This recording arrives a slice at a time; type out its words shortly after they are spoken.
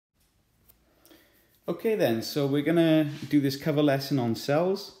Okay then, so we're gonna do this cover lesson on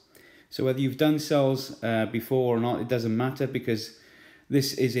cells. So whether you've done cells before or not, it doesn't matter, because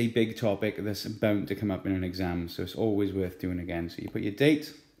this is a big topic that's bound to come up in an exam, so it's always worth doing again. So you put your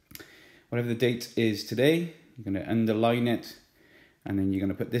date, whatever the date is today, you're gonna underline it, and then you're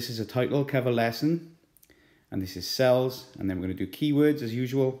gonna put this as a title, cover lesson, and this is cells, and then we're gonna do keywords as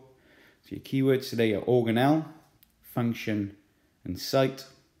usual. So your keywords today are organelle, function, and site.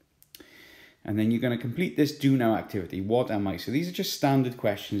 And then you're going to complete this do now activity. What am I? So these are just standard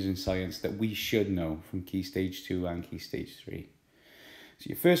questions in science that we should know from Key Stage 2 and Key Stage 3. So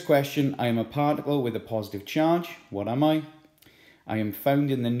your first question, I am a particle with a positive charge. What am I? I am found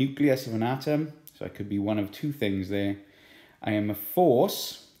in the nucleus of an atom. So I could be one of two things there. I am a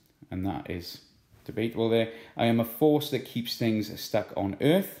force, and that is debatable there. I am a force that keeps things stuck on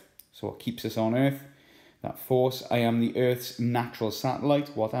Earth. So what keeps us on Earth? That force. I am the Earth's natural satellite.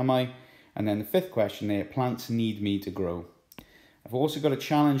 What am I? And then the fifth question there, plants need me to grow. I've also got a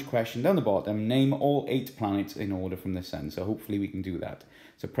challenge question down the bottom, name all 8 planets in order from the sun. So hopefully we can do that.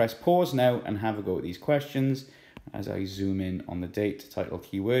 So press pause now and have a go at these questions as I zoom in on the date, title,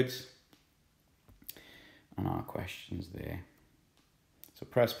 keywords, and our questions there. So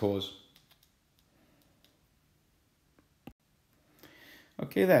press pause.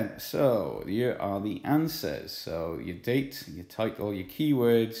 Okay then, so here are the answers. So your date, your title, your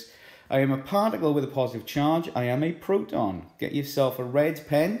keywords. I am a particle with a positive charge. I am a proton. Get yourself a red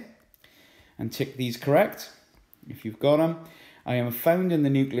pen and tick these correct if you've got them. I am found in the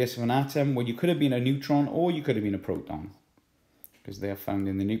nucleus of an atom. Well, you could have been a neutron or you could have been a proton because they are found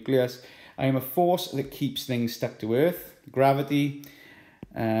in the nucleus. I am a force that keeps things stuck to Earth. Gravity.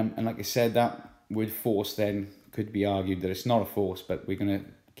 And like I said, that word force then could be argued that it's not a force, but we're going to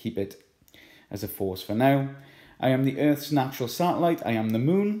keep it as a force for now. I am the Earth's natural satellite. I am the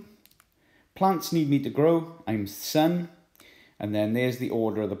moon. Plants need me to grow. I'm sun. And then there's the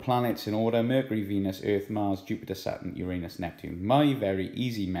order of the planets in order. Mercury, Venus, Earth, Mars, Jupiter, Saturn, Uranus, Neptune. My very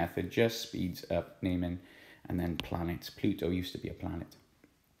easy method just speeds up naming. And then planets. Pluto used to be a planet.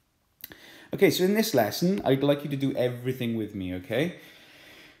 Okay, so in this lesson, I'd like you to do everything with me, okay?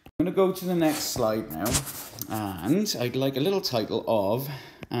 I'm going to go to the next slide now. And I'd like a little title of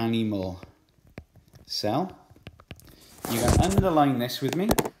animal cell. You're going to underline this with me,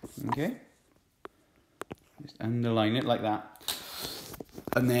 okay? Just underline it like that.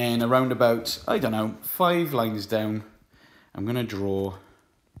 And then around about, I don't know, 5 lines down, I'm going to draw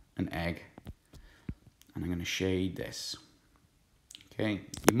an egg. And I'm going to shade this. Okay,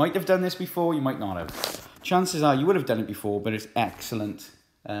 you might have done this before, you might not have. Chances are you would have done it before, but it's excellent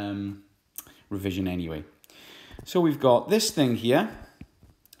revision anyway. So we've got this thing here.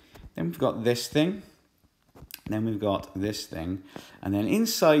 Then we've got this thing. Then we've got this thing. And then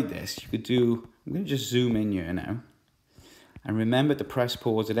inside this, you could do... I'm going to just zoom in here now. And remember to press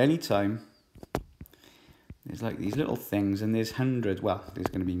pause at any time. There's like these little things, and there's hundreds. Well, there's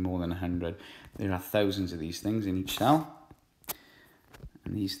going to be more than 100. There are thousands of these things in each cell.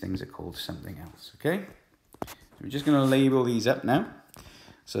 And these things are called something else, okay? So we're just going to label these up now.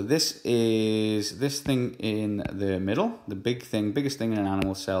 So this is this thing in the middle. The big thing, biggest thing in an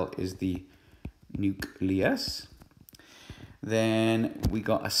animal cell is the nucleus. Then we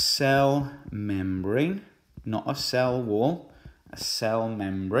got a cell membrane, not a cell wall, a cell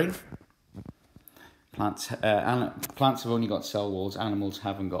membrane. Plants have only got cell walls, animals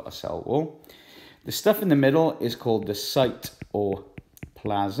haven't got a cell wall. The stuff in the middle is called the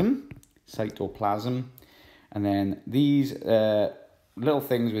cytoplasm, and then these little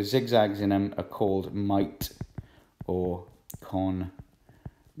things with zigzags in them are called mitochondria.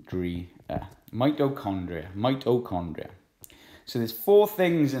 So there's 4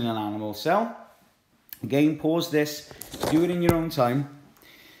 things in an animal cell. Again, pause this, do it in your own time.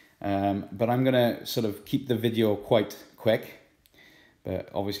 But I'm going to sort of keep the video quite quick. But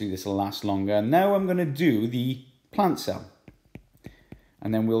obviously this will last longer. Now I'm going to do the plant cell.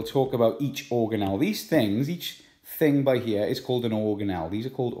 And then we'll talk about each organelle. These things, each thing by here is called an organelle. These are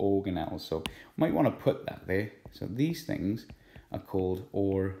called organelles. So you might want to put that there. So these things are called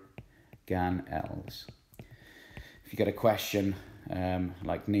organelles. If you get a question,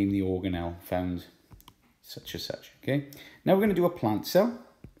 like name the organelle found such and such, okay? Now we're going to do a plant cell.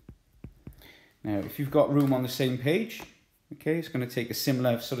 Now, if you've got room on the same page, okay, it's going to take a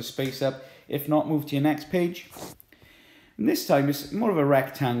similar sort of space up. If not, move to your next page. And this time it's more of a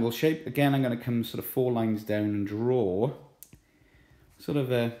rectangle shape. Again, I'm going to come sort of 4 lines down and draw sort of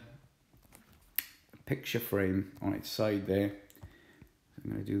a picture frame on its side there.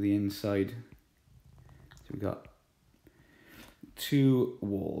 I'm going to do the inside. So we've got 2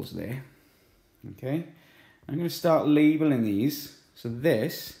 walls there. Okay, I'm going to start labeling these. So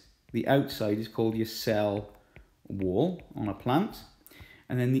this, the outside, is called your cell wall on a plant.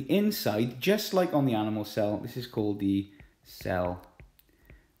 And then the inside, just like on the animal cell, this is called the cell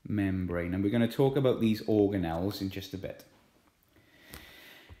membrane. And we're going to talk about these organelles in just a bit.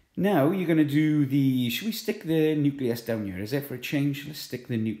 Now you're going to do the, should we stick the nucleus down here? Is it for a change? Let's stick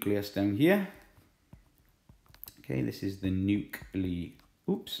the nucleus down here. Okay, this is the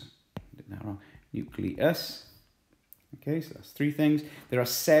oops, did that wrong. Nucleus. Okay, so that's 3 things. There are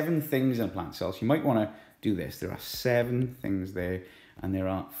 7 things in a plant cell, so you might want to do this. There are 7 things there, and there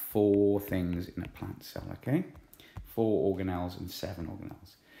are 4 things in a plant cell, okay? 4 organelles and 7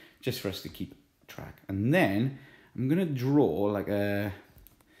 organelles, just for us to keep track. And then I'm going to draw like a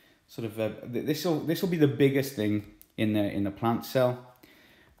sort of a, this will be the biggest thing in the plant cell.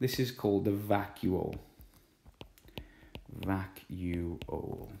 This is called the vacuole.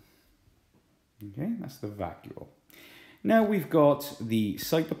 Vacuole. Okay, that's the vacuole. Now we've got the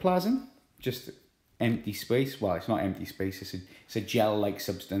cytoplasm, just empty space. Well, it's not empty space, it's a gel-like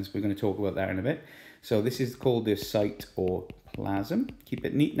substance. We're going to talk about that in a bit. So this is called the cytoplasm. Keep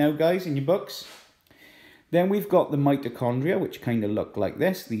it neat now, guys, in your books. Then we've got the mitochondria, which kind of look like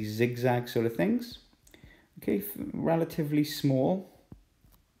this, these zigzag sort of things. Okay, relatively small.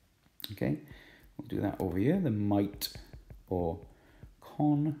 Okay, we'll do that over here, the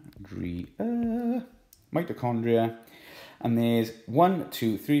mitochondria. And there's 1,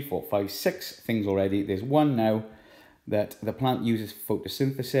 2, 3, 4, 5, 6 things already. There's 1 now that the plant uses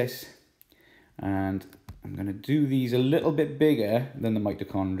photosynthesis. And I'm going to do these a little bit bigger than the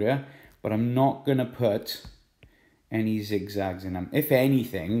mitochondria, but I'm not going to put any zigzags in them. If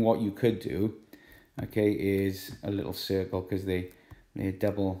anything, what you could do, okay, is a little circle, because they're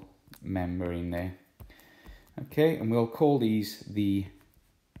double membrane there. Okay, and we'll call these the,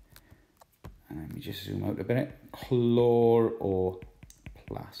 let me just zoom out a bit, chloroplast.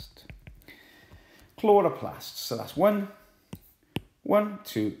 Chloroplasts. So that's 1,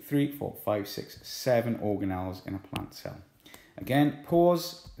 2, 3, 4, 5, 6, 7 organelles in a plant cell. Again,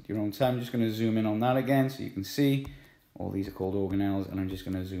 pause at your own time. I'm just going to zoom in on that again so you can see. All these are called organelles, and I'm just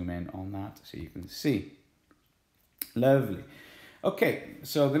going to zoom in on that so you can see. Lovely. Okay,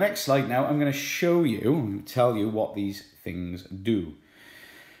 so the next slide now, I'm going to show you and tell you what these things do.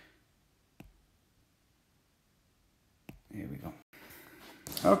 Here we go.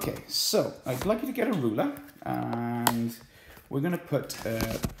 Okay, so I'd like you to get a ruler, and we're going to put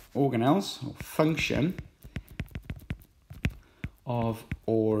organelles, or function of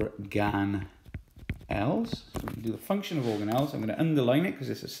organelles. So we can do the function of organelles. I'm going to underline it because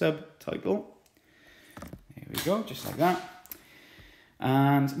it's a subtitle. There we go, just like that.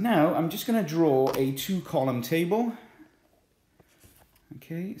 And now I'm just going to draw a 2-column table.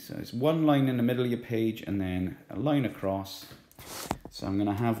 Okay, so it's 1 line in the middle of your page and then a line across. So I'm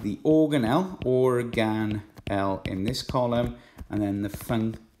going to have the organelle in this column, and then the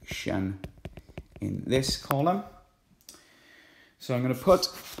function in this column. So I'm going to put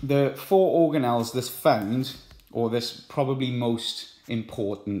the 4 organelles that's found, or this probably most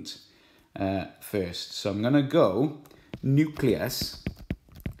important, first. So I'm going to go nucleus,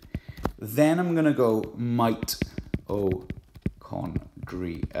 then I'm going to go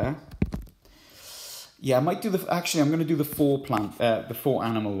mitochondria. Yeah, I might do actually I'm going to do the 4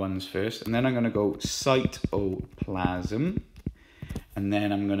 animal ones first, and then I'm going to go cytoplasm, and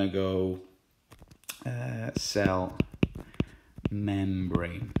then I'm going to go cell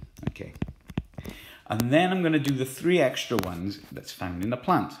membrane. Okay. And then I'm going to do the 3 extra ones that's found in the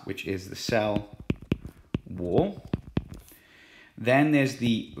plant, which is the cell wall. Then there's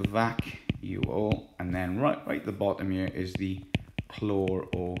the vacuole, and then right at the bottom here is the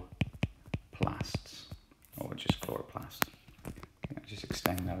chloroplasts, or just chloroplast. Okay, I'll just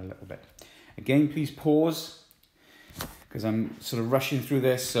extend that a little bit. Again, please pause, because I'm sort of rushing through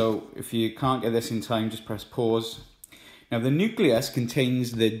this, so if you can't get this in time, just press pause. Now the nucleus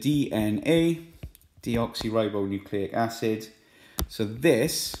contains the DNA, deoxyribonucleic acid. So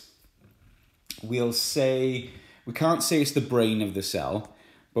this, we'll say, we can't say it's the brain of the cell,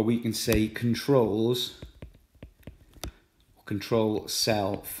 but we can say control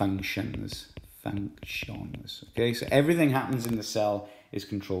cell functions. Okay, so everything happens in the cell is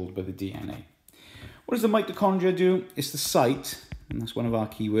controlled by the DNA. What does the mitochondria do? It's the site, and that's one of our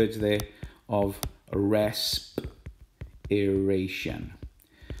keywords there, of respiration.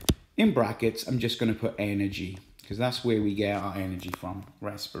 In brackets, I'm just going to put energy, because that's where we get our energy from,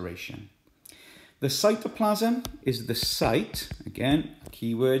 respiration. The cytoplasm is the site, again, a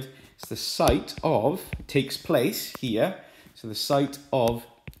keyword, it's the site of, it takes place here, so the site of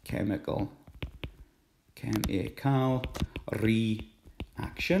chemical chemical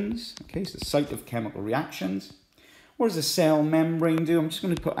reactions. Okay, so the site of chemical reactions. What does the cell membrane do? I'm just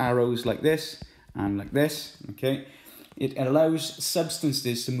going to put arrows like this and like this. Okay, it allows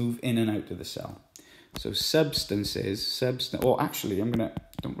substances to move in and out of the cell. So substances, or actually I'm going to,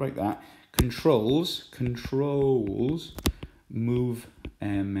 don't write that, controls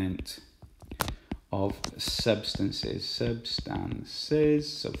movement of substances, so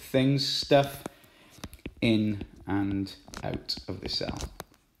things, stuff in and out of the cell.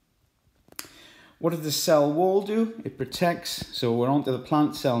 What does the cell wall do? It protects, so we're on to the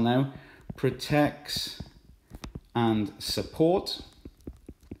plant cell now, protects and support.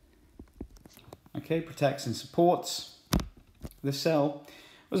 Okay, protects and supports the cell.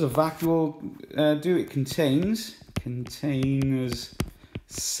 What does a vacuole do? It contains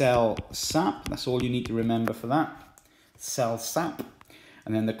cell sap. That's all you need to remember for that. Cell sap.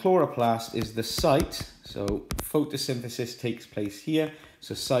 And then the chloroplast is the site. So photosynthesis takes place here.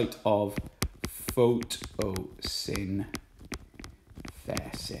 So site of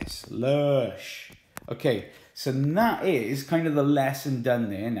photosynthesis. Lush. Okay, so that is kind of the lesson done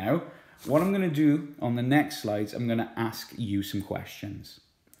there now. What I'm going to do on the next slides, I'm going to ask you some questions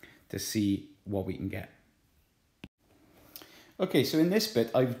to see what we can get. Okay, so in this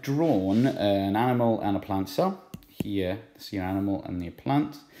bit, I've drawn an animal and a plant cell. Here, see an animal and the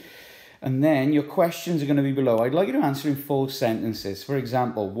plant. And then your questions are going to be below. I'd like you to answer in full sentences. For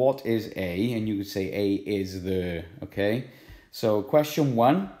example, what is A? And you could say A is the, okay? So question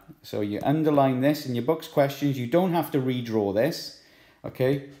 1, so you underline this in your book's questions. You don't have to redraw this.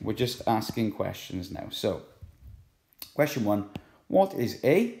 Okay, we're just asking questions now. So, question 1, what is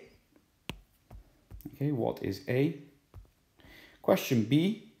A? Okay, what is A? Question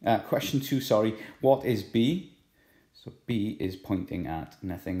 2, sorry, what is B? So B is pointing at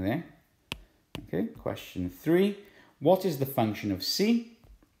nothing there. Okay, question 3, what is the function of C?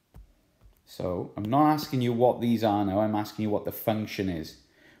 So I'm not asking you what these are now, I'm asking you what the function is.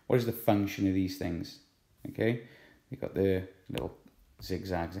 What is the function of these things? Okay, you've got the little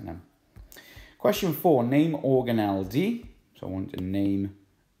zigzags in them. Question 4, name organelle D. So I want to name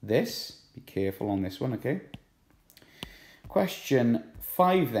this. Be careful on this one, okay? Question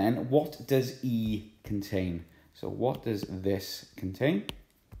 5 then, what does E contain? So what does this contain?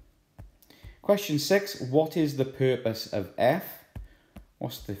 Question 6, what is the purpose of F?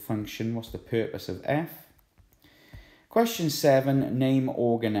 What's the function? What's the purpose of F? Question 7, name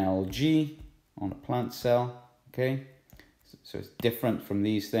organelle G on a plant cell, okay? So it's different from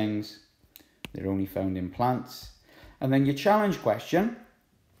these things. They're only found in plants. And then your challenge question.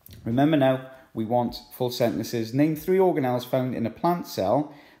 Remember now, we want full sentences. Name 3 organelles found in a plant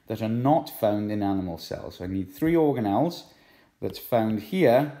cell that are not found in animal cells. So I need 3 organelles that's found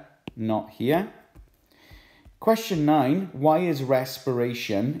here, not here. Question 9, why is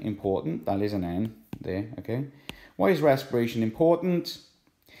respiration important? That is an N there, okay? Why is respiration important?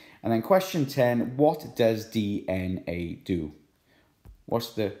 And then question 10, what does DNA do?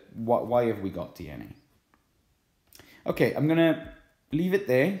 Why have we got DNA? Okay, I'm going to leave it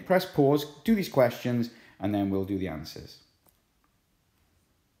there, press pause, do these questions, and then we'll do the answers.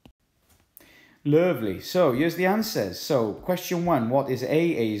 Lovely. So here's the answers. So question 1, what is A?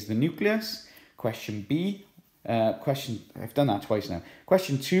 A is the nucleus. Question B, I've done that twice now.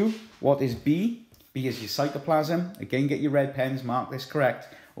 Question 2, what is B? B is your cytoplasm. Again, get your red pens, mark this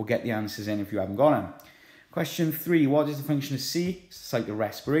correct, or get the answers in if you haven't got them. Question 3, what is the function of C? It's the site of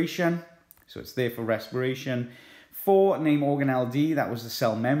respiration, so it's there for respiration. 4, name organelle D, that was the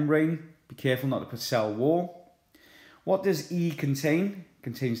cell membrane. Be careful not to put cell wall. What does E contain? It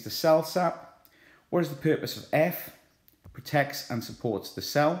contains the cell sap. What is the purpose of F? Protects and supports the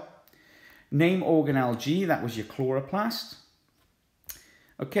cell. Name organelle G, that was your chloroplast.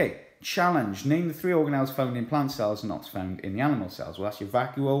 Okay, challenge. Name the 3 organelles found in plant cells not found in the animal cells. Well, that's your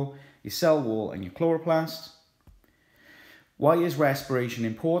vacuole, your cell wall, and your chloroplast. Why is respiration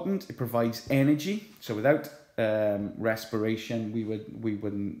important? It provides energy. So without respiration, we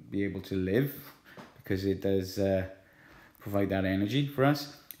wouldn't be able to live because it does provide that energy for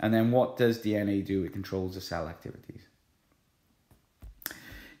us. And then what does DNA do? It controls the cell activities.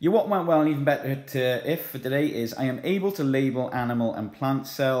 Your what went well and even better if for today is I am able to label animal and plant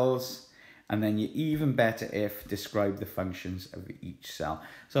cells. And then your even better if describe the functions of each cell.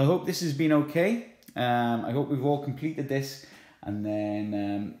 So I hope this has been okay. I hope we've all completed this. And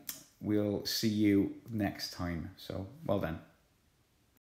then we'll see you next time. So well done.